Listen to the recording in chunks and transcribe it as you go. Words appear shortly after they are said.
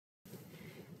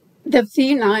The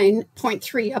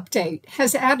V9.3 update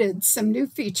has added some new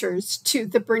features to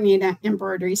the BERNINA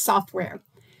Embroidery Software.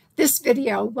 This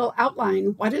video will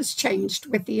outline what has changed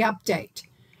with the update.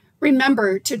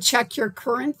 Remember to check your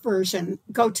current version.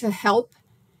 Go to Help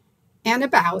and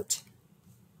About.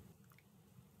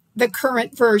 The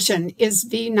current version is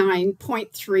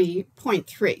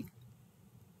V9.3.3.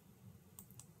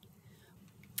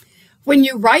 When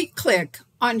you right-click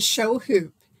on Show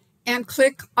Hoop and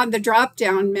click on the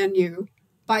drop-down menu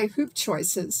by hoop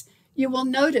choices, you will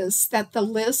notice that the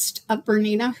list of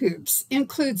BERNINA hoops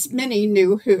includes many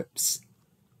new hoops.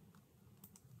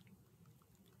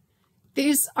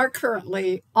 These are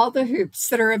currently all the hoops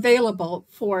that are available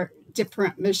for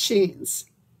different machines.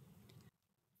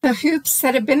 The hoops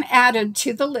that have been added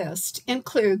to the list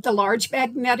include the large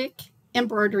magnetic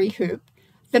embroidery hoop,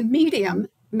 the medium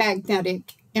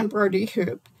magnetic embroidery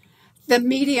hoop, the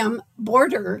medium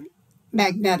border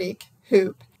magnetic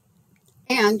hoop,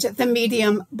 and the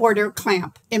medium border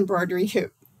clamp embroidery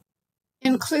hoop.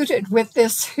 Included with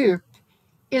this hoop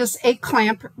is a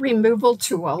clamp removal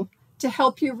tool to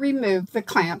help you remove the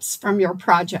clamps from your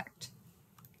project.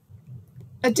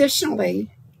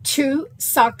 Additionally, 2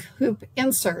 sock hoop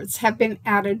inserts have been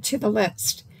added to the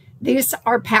list. These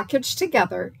are packaged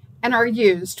together and are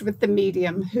used with the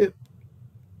medium hoop.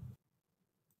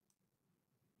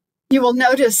 You will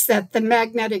notice that the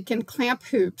magnetic and clamp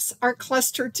hoops are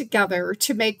clustered together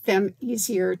to make them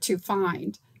easier to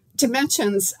find.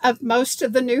 Dimensions of most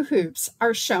of the new hoops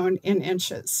are shown in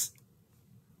inches.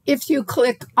 If you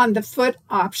click on the foot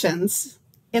options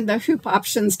in the Hoop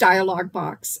Options dialog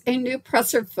box, a new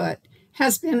presser foot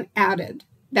has been added.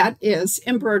 That is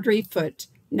embroidery foot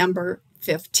number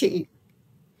 15.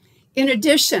 In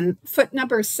addition, foot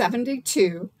number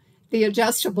 72, the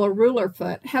adjustable ruler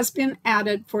foot, has been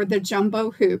added for the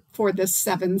jumbo hoop for the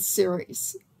 7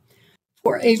 series.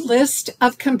 For a list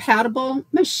of compatible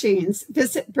machines,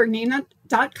 visit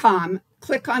BERNINA.com,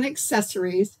 click on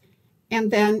Accessories,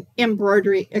 and then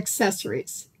Embroidery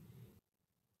Accessories.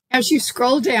 As you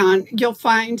scroll down, you'll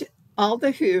find all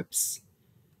the hoops,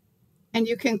 and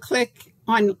you can click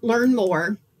on Learn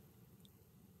More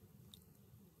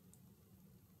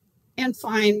and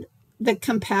find the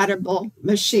compatible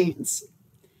machines.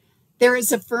 There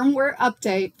is a firmware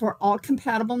update for all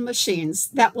compatible machines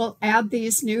that will add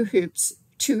these new hoops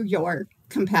to your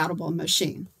compatible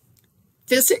machine.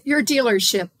 Visit your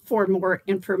dealership for more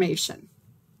information.